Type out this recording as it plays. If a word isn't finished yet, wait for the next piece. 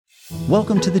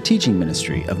Welcome to the teaching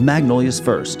ministry of Magnolia's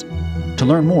First. To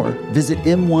learn more, visit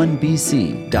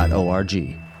m1bc.org.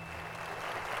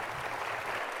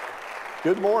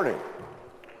 Good morning.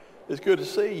 It's good to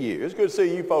see you. It's good to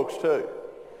see you folks too.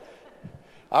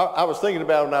 I was thinking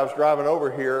about when I was driving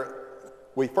over here,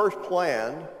 we first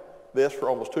planned this for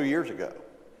almost 2 years ago.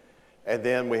 And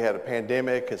then we had a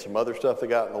pandemic and some other stuff that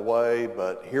got in the way,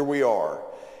 but here we are.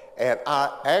 And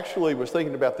I actually was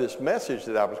thinking about this message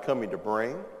that I was coming to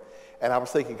bring. And I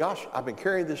was thinking, gosh, I've been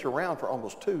carrying this around for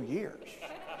almost 2 years.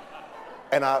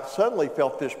 And I suddenly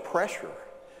felt this pressure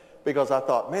because I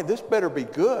thought, man, this better be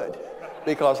good.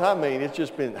 Because, I mean, it's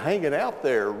just been hanging out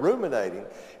there, ruminating.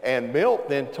 And Milt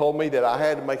then told me that I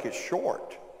had to make it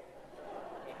short.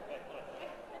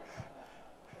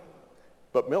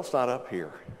 But Milt's not up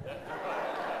here.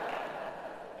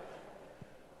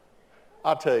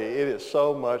 I'll tell you, it is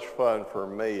so much fun for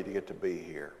me to get to be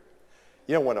here.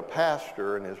 You know, when a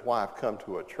pastor and his wife come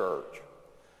to a church,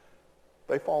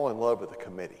 they fall in love with the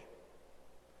committee.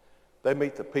 They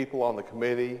meet the people on the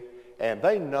committee, and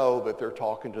they know that they're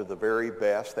talking to the very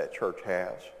best that church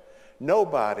has.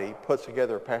 Nobody puts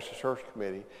together a pastor search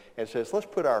committee and says, let's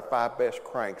put our 5 best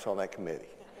cranks on that committee,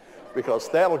 because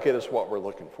that'll get us what we're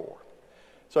looking for.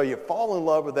 So you fall in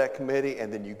love with that committee,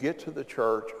 and then you get to the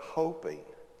church hoping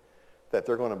that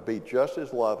they're going to be just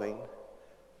as loving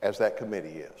as that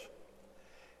committee is.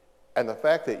 And the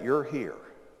fact that you're here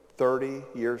 30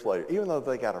 years later, even though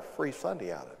they got a free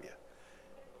Sunday out of you,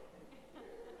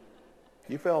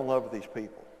 you fell in love with these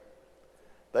people.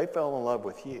 They fell in love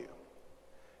with you.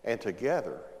 And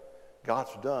together,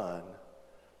 God's done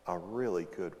a really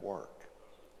good work.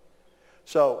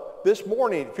 So this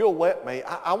morning, if you'll let me,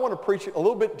 I want to preach a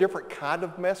little bit different kind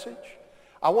of message.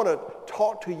 I want to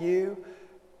talk to you,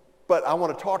 but I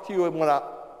want to talk to you when I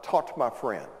talk to my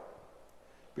friend.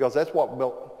 Because that's what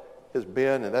Milt has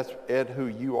been, and that's, Ed, who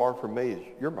you are for me, is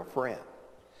you're my friend.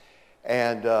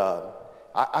 And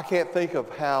I can't think of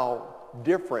how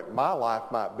different my life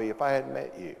might be if I hadn't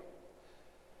met you.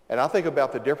 And I think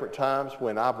about the different times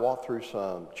when I've walked through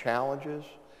some challenges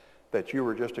that you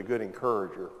were just a good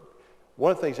encourager.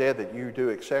 One of the things, Ed, that you do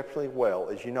exceptionally well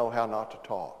is you know how not to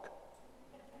talk.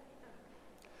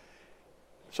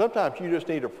 Sometimes you just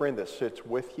need a friend that sits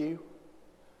with you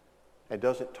and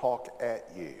doesn't talk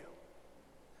at you.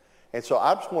 And so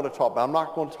I just want to talk, but I'm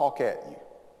not going to talk at you.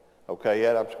 Okay,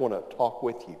 Ed, I just want to talk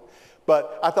with you.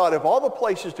 But I thought of all the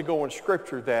places to go in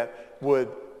Scripture that would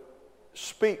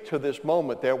speak to this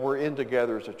moment that we're in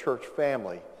together as a church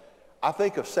family, I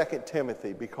think of 2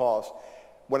 Timothy, because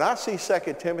when I see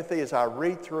 2 Timothy, as I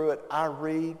read through it, I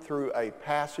read through a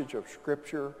passage of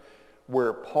Scripture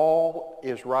where Paul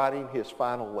is writing his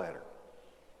final letter.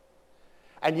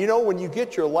 And you know, when you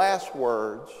get your last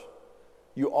words,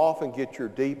 you often get your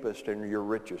deepest and your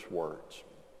richest words.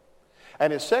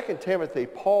 And in 2 Timothy,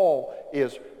 Paul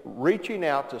is reaching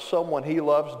out to someone he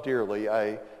loves dearly,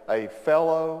 a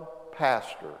fellow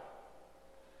pastor,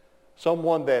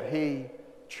 someone that he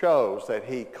chose, that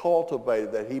he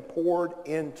cultivated, that he poured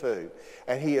into.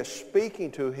 And he is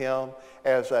speaking to him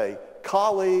as a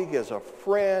colleague, as a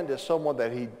friend, as someone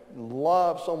that he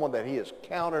loves, someone that he has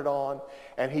counted on.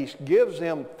 And he gives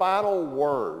him final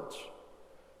words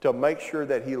to make sure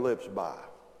that he lives by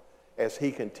as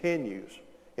he continues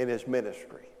in his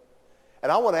ministry.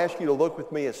 And I want to ask you to look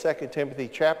with me at 2 Timothy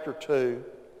chapter 2,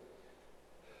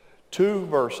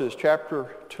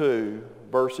 chapter 2,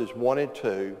 verses 1 and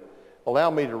 2.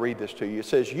 Allow me to read this to you. It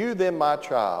says, "You then, my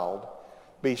child,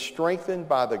 be strengthened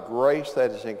by the grace that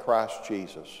is in Christ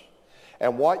Jesus.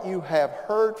 And what you have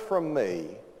heard from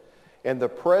me in the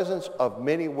presence of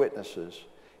many witnesses,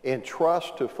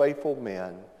 entrust to faithful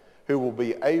men who will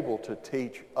be able to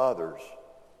teach others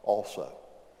also."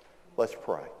 Let's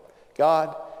pray.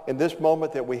 God, in this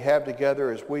moment that we have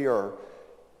together as we are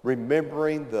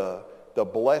remembering the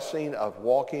blessing of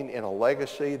walking in a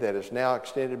legacy that is now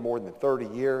extended more than 30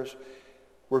 years,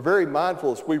 we're very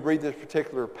mindful as we read this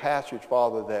particular passage,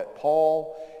 Father, that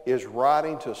Paul is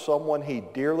writing to someone he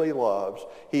dearly loves.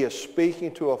 He is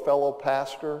speaking to a fellow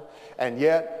pastor, and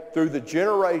yet through the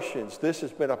generations, this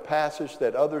has been a passage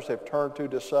that others have turned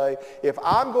to say, if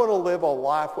I'm going to live a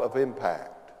life of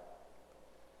impact,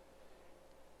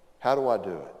 how do I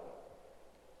do it?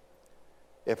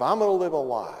 If I'm going to live a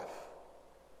life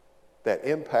that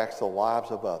impacts the lives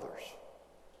of others,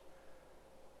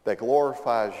 that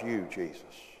glorifies you, Jesus,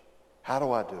 how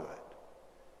do I do it?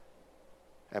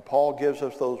 And Paul gives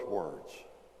us those words,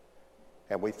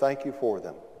 and we thank you for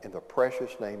them in the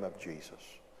precious name of Jesus.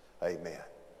 Amen.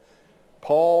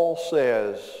 Paul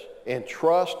says,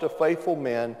 entrust to faithful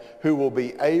men who will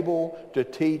be able to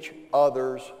teach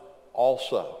others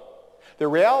also. The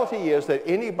reality is that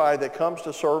anybody that comes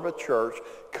to serve a church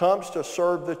comes to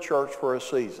serve the church for a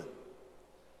season.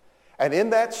 And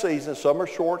in that season, some are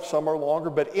short, some are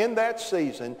longer, but in that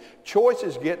season,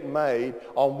 choices get made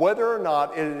on whether or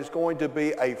not it is going to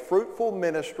be a fruitful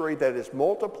ministry that is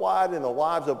multiplied in the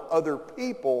lives of other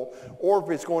people, or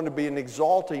if it's going to be an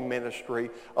exalting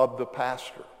ministry of the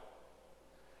pastor.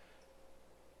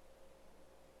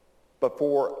 But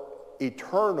for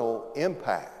eternal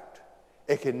impact,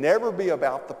 it can never be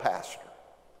about the pastor.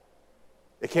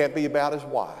 It can't be about his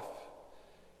wife.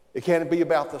 It can't be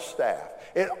about the staff.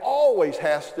 It always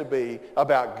has to be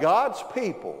about God's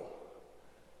people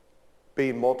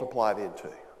being multiplied into.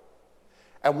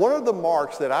 And one of the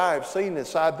marks that I have seen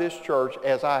inside this church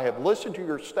as I have listened to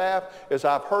your staff, as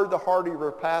I've heard the heart of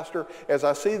your pastor, as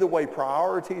I see the way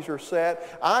priorities are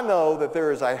set, I know that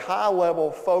there is a high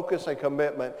level focus and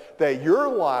commitment that your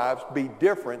lives be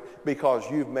different because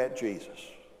you've met Jesus.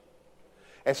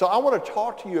 And so I want to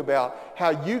talk to you about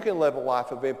how you can live a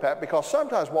life of impact, because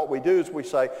sometimes what we do is we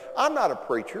say, I'm not a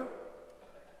preacher.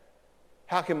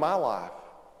 How can my life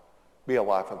be a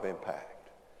life of impact?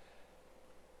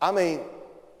 I mean,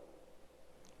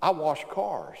 I wash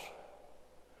cars,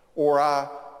 or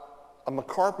I'm a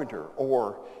carpenter,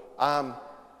 or I'm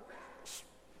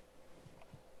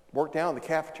work down in the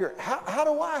cafeteria. How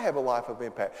do I have a life of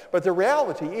impact? But the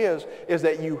reality is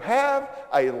that you have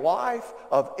a life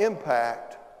of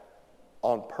impact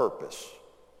on purpose.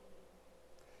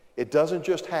 It doesn't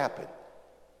just happen.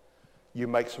 You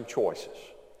make some choices.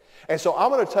 And so I'm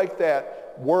going to take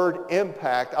that word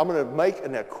impact, I'm going to make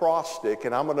an acrostic,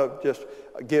 and I'm going to just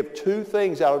give two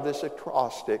things out of this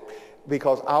acrostic,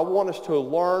 because I want us to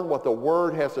learn what the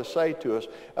Word has to say to us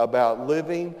about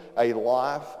living a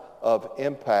life of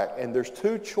impact. And there's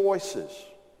two choices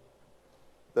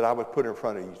that I would put in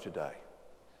front of you today.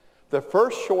 The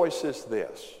first choice is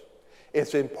this.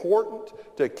 It's important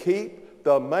to keep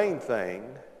the main thing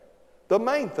the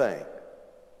main thing.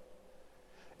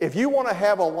 If you want to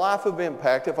have a life of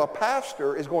impact, if a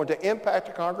pastor is going to impact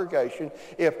a congregation,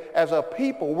 if as a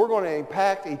people we're going to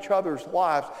impact each other's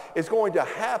lives, it's going to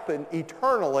happen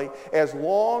eternally as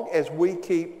long as we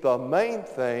keep the main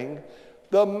thing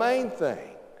the main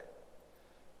thing.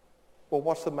 Well,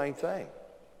 what's the main thing?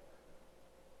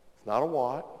 It's not a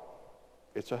what,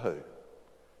 it's a who.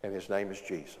 And his name is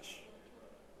Jesus.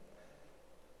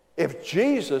 If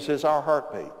Jesus is our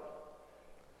heartbeat,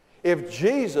 if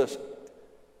Jesus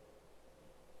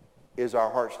is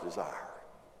our heart's desire,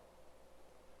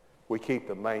 we keep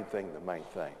the main thing the main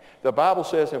thing. The Bible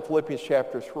says in Philippians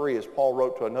chapter 3, as Paul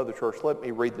wrote to another church, let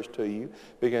me read this to you,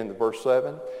 beginning in verse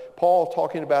 7. Paul,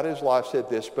 talking about his life, said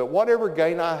this, "But whatever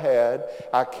gain I had,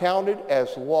 I counted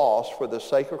as loss for the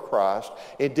sake of Christ.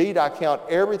 Indeed, I count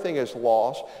everything as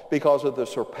loss because of the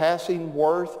surpassing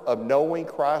worth of knowing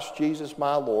Christ Jesus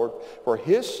my Lord. For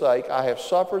his sake I have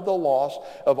suffered the loss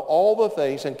of all the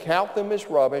things and count them as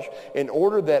rubbish, in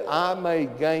order that I may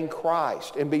gain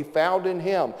Christ and be found in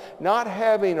him, not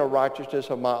having a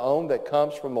righteousness of my own that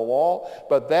comes from the law,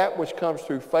 but that which comes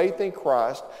through faith in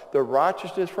Christ, the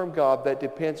righteousness from God that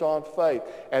depends on faith."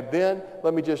 And then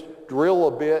let me just drill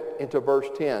a bit into verse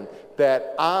 10.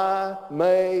 "That I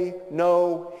may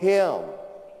know him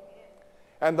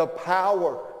and the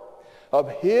power of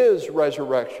his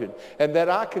resurrection, and that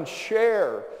I can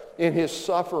share in his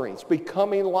sufferings,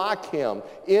 becoming like him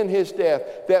in his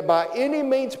death, that by any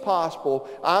means possible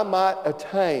I might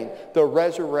attain the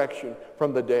resurrection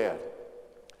from the dead."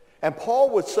 And Paul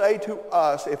would say to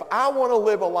us, if I want to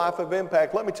live a life of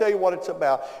impact, let me tell you what it's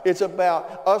about. It's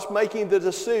about us making the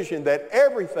decision that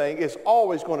everything is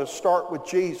always going to start with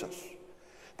Jesus.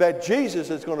 That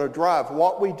Jesus is going to drive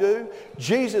what we do.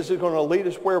 Jesus is going to lead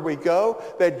us where we go.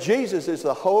 That Jesus is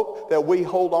the hope that we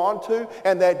hold on to.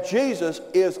 And that Jesus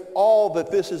is all that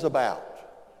this is about.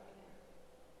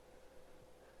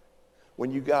 When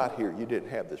you got here, you didn't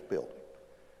have this building.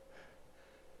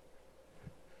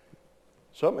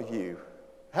 Some of you,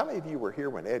 how many of you were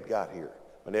here when Ed got here?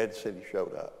 When Ed said he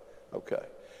showed up? Okay.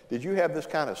 Did you have this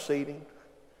kind of seating?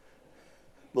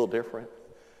 A little different?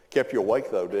 Kept you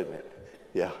awake though, didn't it?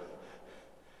 Yeah.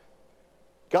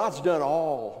 God's done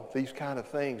all these kind of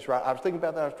things, right? I was thinking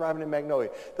about that. I was driving in Magnolia.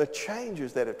 The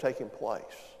changes that have taken place.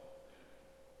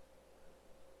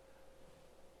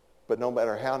 But no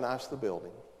matter how nice the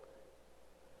building,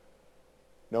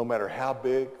 no matter how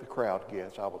big the crowd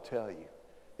gets, I will tell you,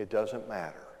 it doesn't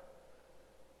matter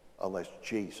unless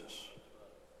Jesus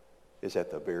is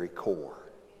at the very core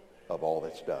of all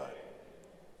that's done.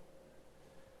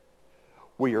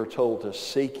 We are told to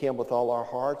seek him with all our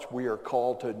hearts. We are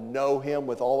called to know him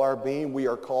with all our being. We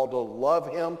are called to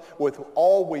love him with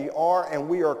all we are. And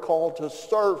we are called to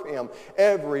serve him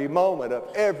every moment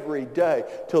of every day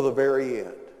till the very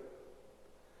end.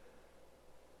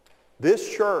 This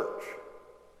church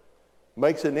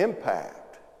makes an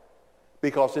impact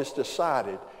because it's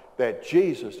decided that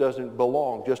Jesus doesn't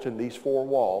belong just in these four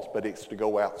walls, but it's to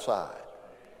go outside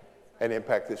and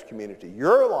impact this community.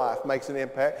 Your life makes an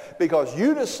impact because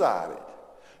you decided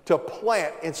to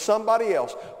plant in somebody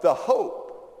else the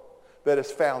hope that is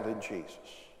found in Jesus.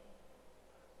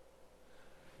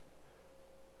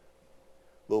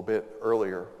 A little bit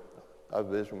earlier, I was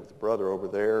visiting with a brother over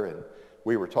there, and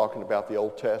we were talking about the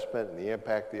Old Testament and the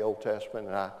impact of the Old Testament,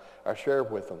 and I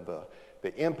shared with him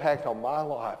the impact on my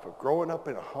life of growing up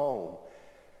in a home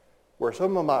where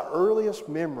some of my earliest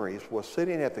memories was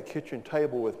sitting at the kitchen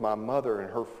table with my mother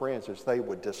and her friends as they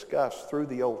would discuss through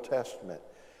the Old Testament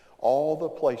all the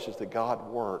places that God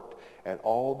worked and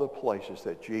all the places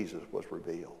that Jesus was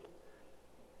revealed.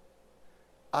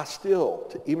 I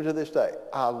still, even to this day,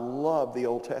 I love the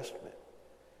Old Testament.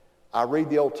 I read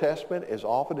the Old Testament as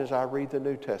often as I read the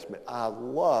New Testament. I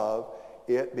love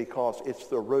it because it's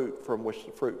the root from which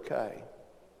the fruit came.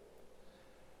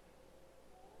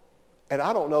 And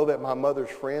I don't know that my mother's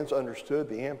friends understood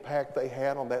the impact they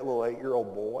had on that little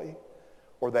 8-year-old boy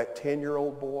or that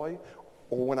 10-year-old boy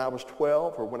or when I was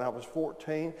 12 or when I was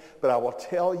 14. But I will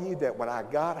tell you that when I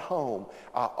got home,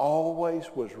 I always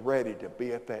was ready to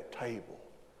be at that table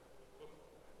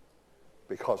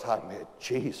because I met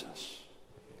Jesus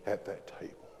at that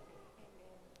table.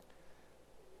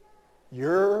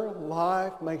 Your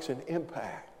life makes an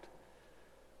impact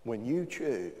when you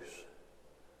choose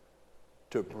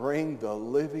to bring the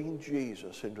living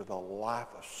Jesus into the life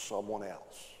of someone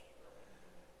else.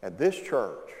 And this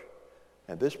church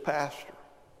and this pastor,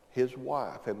 his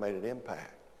wife, have made an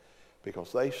impact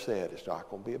because they said it's not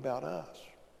going to be about us.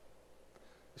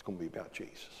 It's going to be about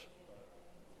Jesus.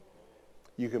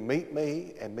 You can meet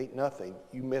me and meet nothing.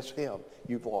 You miss him,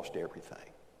 you've lost everything.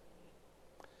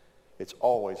 It's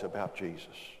always about Jesus.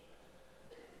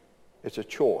 It's a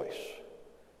choice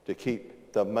to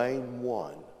keep the main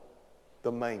one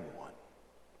the main one.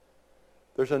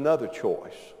 There's another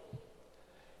choice,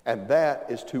 and that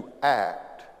is to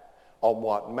act on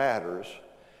what matters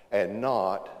and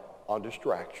not on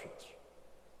distractions.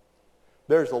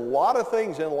 There's a lot of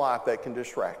things in life that can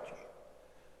distract you.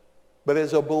 But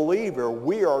as a believer,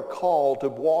 we are called to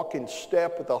walk in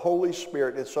step with the Holy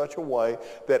Spirit in such a way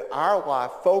that our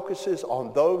life focuses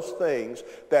on those things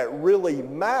that really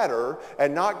matter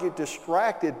and not get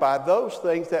distracted by those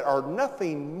things that are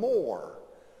nothing more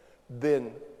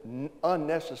than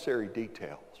unnecessary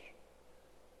details.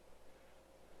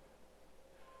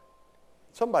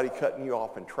 Somebody cutting you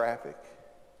off in traffic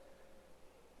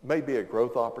may be a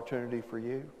growth opportunity for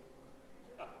you.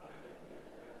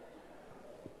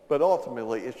 But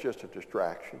ultimately, it's just a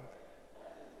distraction.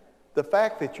 The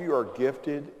fact that you are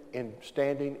gifted in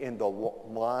standing in the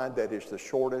line that is the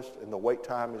shortest and the wait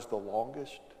time is the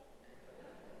longest,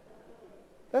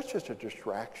 that's just a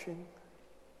distraction.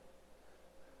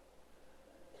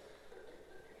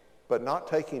 But not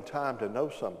taking time to know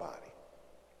somebody,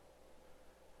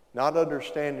 not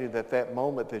understanding that that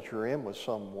moment that you're in with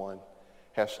someone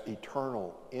has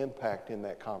eternal impact in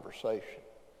that conversation.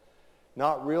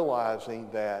 Not realizing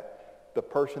that the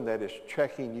person that is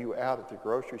checking you out at the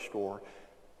grocery store,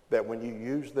 that when you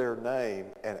use their name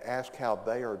and ask how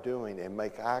they are doing and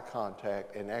make eye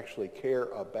contact and actually care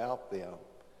about them,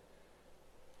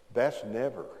 that's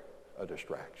never a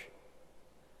distraction.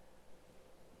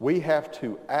 We have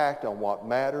to act on what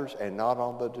matters and not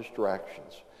on the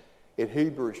distractions. In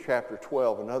Hebrews chapter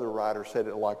 12, another writer said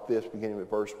it like this, beginning with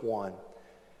verse 1.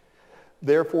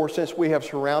 Therefore, since we have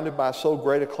surrounded by so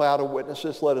great a cloud of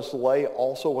witnesses, let us lay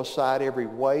also aside every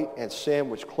weight and sin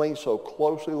which clings so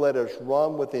closely. Let us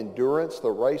run with endurance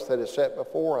the race that is set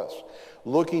before us,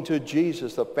 looking to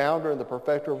Jesus, the founder and the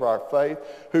perfecter of our faith,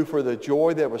 who for the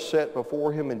joy that was set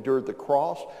before him endured the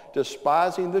cross,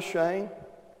 despising the shame,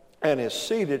 and is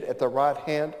seated at the right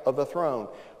hand of the throne.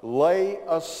 Lay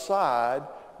aside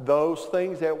those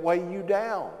things that weigh you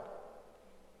down.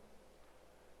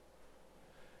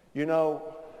 You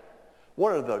know,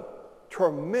 one of the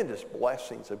tremendous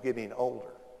blessings of getting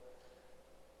older,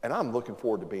 and I'm looking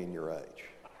forward to being your age.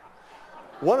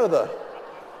 One of the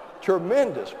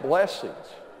tremendous blessings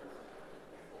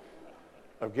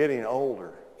of getting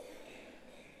older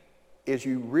is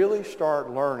you really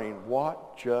start learning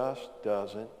what just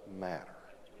doesn't matter.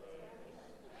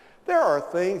 There are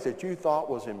things that you thought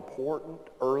was important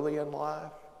early in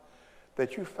life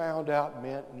that you found out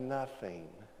meant nothing.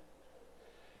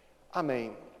 I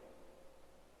mean,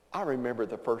 I remember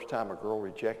the first time a girl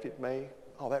rejected me.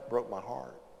 Oh, that broke my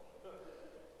heart.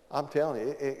 I'm telling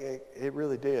you, it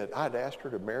really did. I'd asked her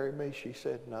to marry me. She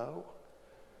said no.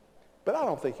 But I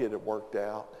don't think it had worked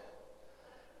out.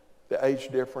 The age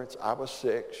difference, I was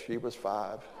 6, she was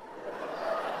 5.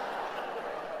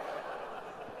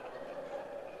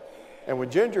 And when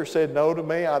Ginger said no to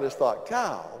me, I just thought,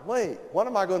 golly, what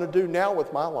am I going to do now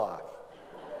with my life?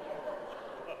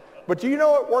 But you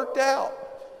know, it worked out.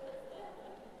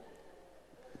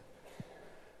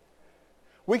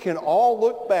 We can all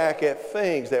look back at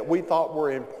things that we thought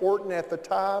were important at the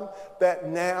time that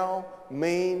now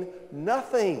mean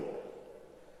nothing.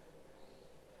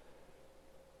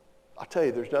 I tell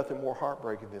you, there's nothing more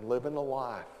heartbreaking than living a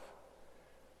life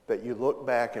that you look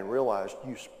back and realize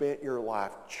you spent your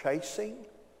life chasing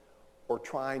or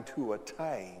trying to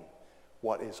attain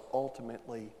what is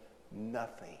ultimately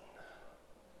nothing.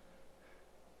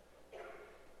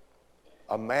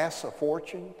 Amass a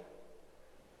fortune,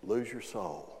 lose your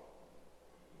soul.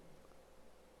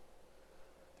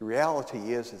 The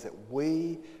reality is that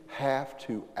we have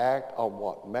to act on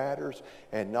what matters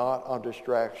and not on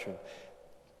distraction.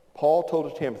 Paul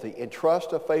told Timothy,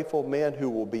 entrust to faithful men who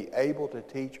will be able to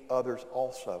teach others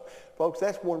also. Folks,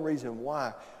 that's one reason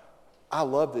why I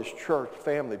love this church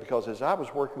family, because as I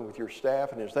was working with your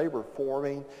staff and as they were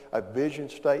forming a vision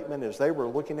statement, as they were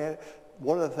looking at it,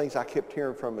 one of the things I kept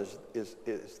hearing from is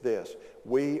this: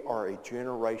 we are a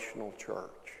generational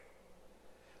church.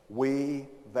 We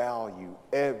value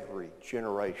every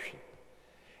generation.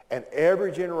 And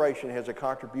every generation has a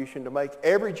contribution to make.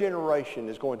 Every generation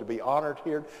is going to be honored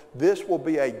here. This will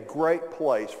be a great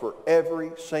place for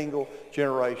every single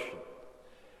generation.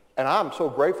 And I'm so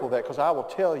grateful for that, because I will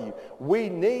tell you, we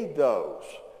need those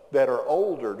that are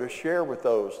older to share with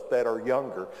those that are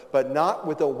younger, but not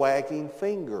with a wagging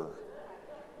finger.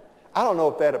 I don't know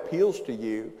if that appeals to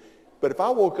you, but if I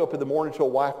woke up in the morning to a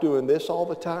wife doing this all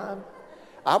the time,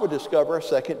 I would discover a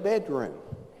second bedroom.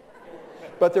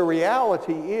 But the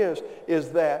reality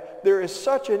is that there is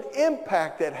such an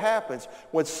impact that happens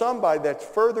when somebody that's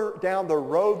further down the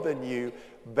road than you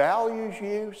values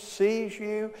you, sees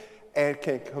you, and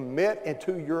can commit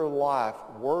into your life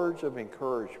words of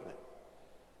encouragement.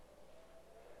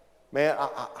 Man,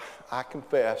 I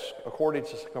confess, according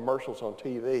to some commercials on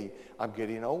TV, I'm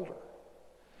getting older.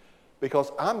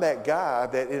 Because I'm that guy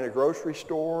that in a grocery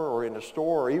store or in a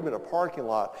store or even a parking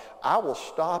lot, I will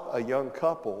stop a young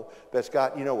couple that's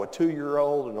got, a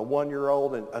 2-year-old and a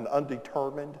 1-year-old and an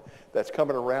undetermined that's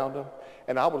coming around them,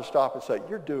 and I will stop and say,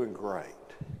 you're doing great.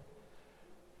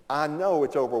 I know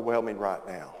it's overwhelming right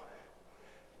now,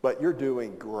 but you're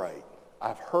doing great.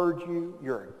 I've heard you.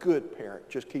 You're a good parent.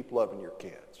 Just keep loving your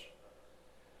kids.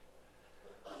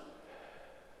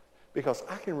 Because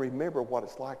I can remember what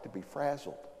it's like to be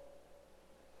frazzled.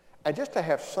 And just to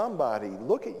have somebody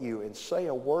look at you and say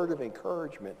a word of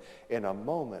encouragement in a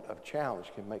moment of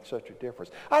challenge can make such a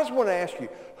difference. I just want to ask you,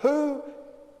 who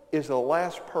is the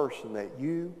last person that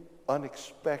you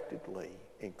unexpectedly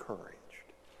encouraged?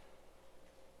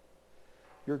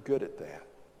 You're good at that.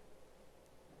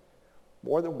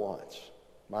 More than once,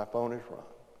 my phone has rung,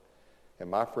 and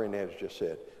my friend Ed has just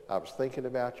said, I was thinking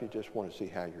about you, just want to see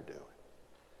how you're doing.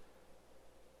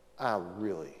 I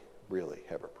really, really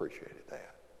have appreciated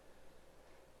that.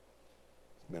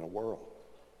 It's been a world.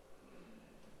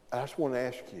 I just want to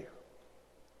ask you,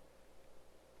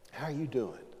 how are you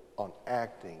doing on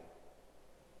acting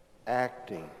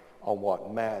on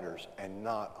what matters and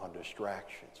not on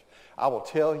distractions? I will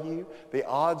tell you, the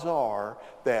odds are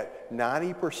that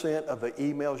 90% of the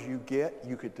emails you get,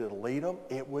 you could delete them.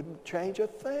 It wouldn't change a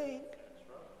thing.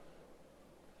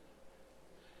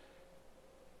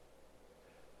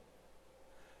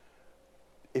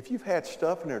 If you've had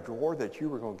stuff in a drawer that you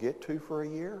were going to get to for a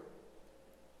year,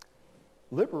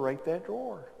 liberate that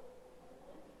drawer.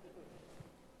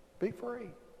 Be free.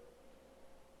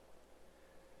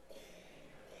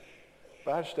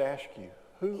 But I just ask you,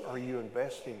 who are you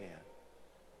investing in?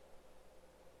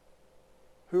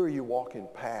 Who are you walking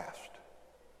past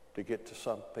to get to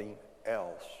something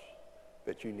else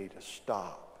that you need to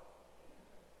stop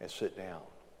and sit down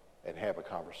and have a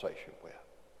conversation with?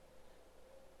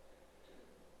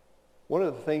 One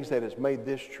of the things that has made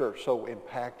this church so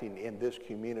impacting in this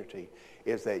community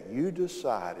is that you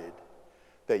decided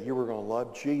that you were going to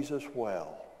love Jesus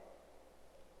well,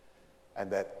 and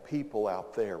that people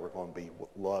out there were going to be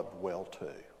loved well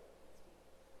too.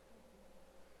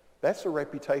 That's the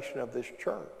reputation of this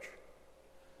church.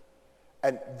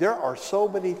 And there are so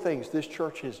many things this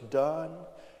church has done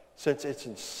since its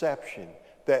inception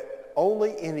that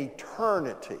only in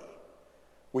eternity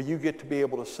will you get to be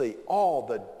able to see all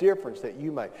the difference that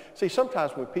you make. See,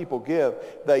 sometimes when people give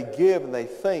and they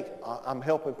think, I'm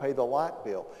helping pay the light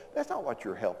bill. That's not what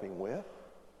you're helping with.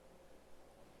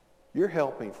 You're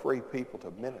helping free people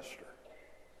to minister.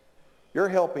 You're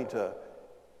helping to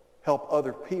help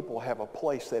other people have a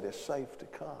place that is safe to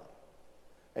come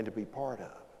and to be part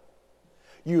of.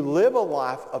 You live a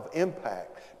life of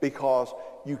impact because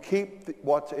you keep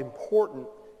what's important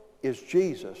is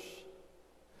Jesus,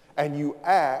 and you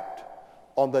act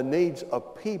on the needs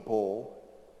of people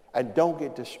and don't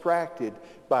get distracted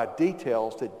by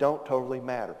details that don't totally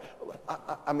matter.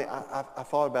 I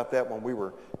thought about that when we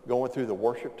were going through the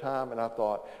worship time, and I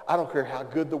thought, I don't care how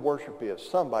good the worship is,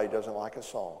 somebody doesn't like a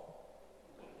song.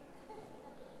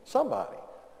 Somebody.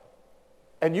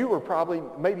 And you were probably,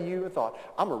 maybe you even thought,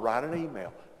 I'm going to write an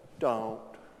email. Don't.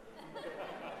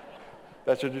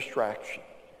 That's a distraction.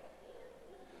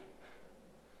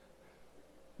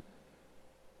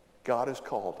 God has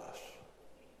called us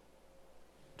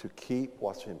to keep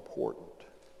what's important,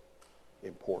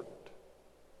 important.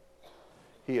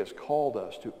 He has called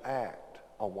us to act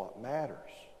on what matters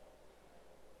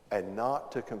and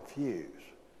not to confuse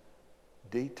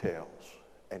details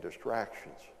and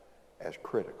distractions as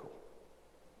critical.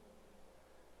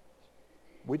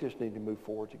 We just need to move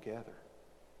forward together.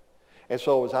 And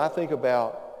so as I think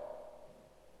about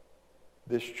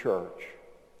this church,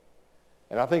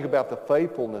 and I think about the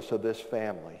faithfulness of this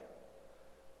family,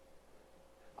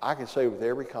 I can say with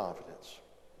every confidence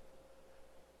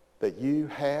that you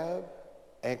have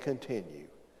and continue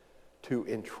to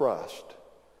entrust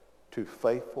to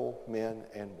faithful men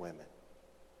and women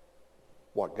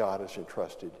what God has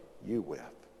entrusted you with.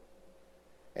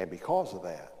 And because of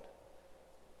that,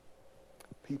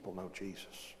 people know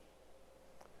Jesus.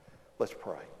 Let's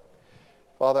pray.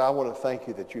 Father, I want to thank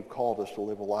you that you've called us to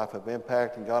live a life of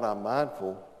impact. And God, I'm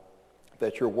mindful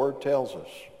that your word tells us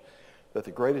that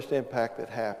the greatest impact that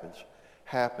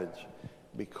happens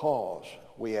because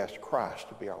we asked Christ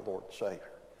to be our Lord and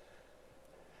Savior.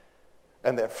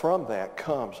 And that from that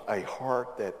comes a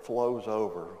heart that flows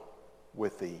over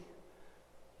with the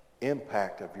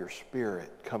impact of your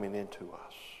Spirit coming into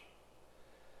us,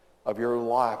 of your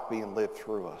life being lived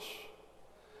through us.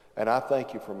 And I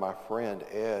thank you for my friend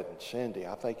Ed and Cindy.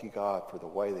 I thank you, God, for the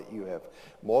way that you have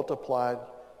multiplied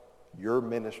your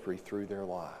ministry through their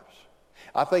lives.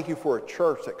 I thank you for a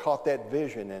church that caught that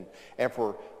vision, and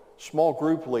for small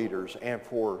group leaders, and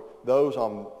for those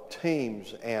on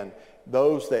teams and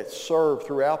those that serve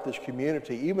throughout this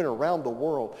community, even around the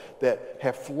world, that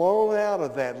have flown out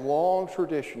of that long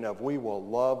tradition of we will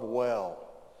love well.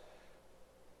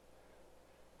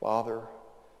 Father,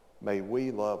 may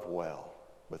we love well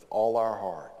with all our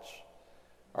hearts,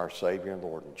 our Savior and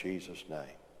Lord, in Jesus'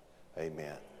 name,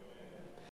 amen.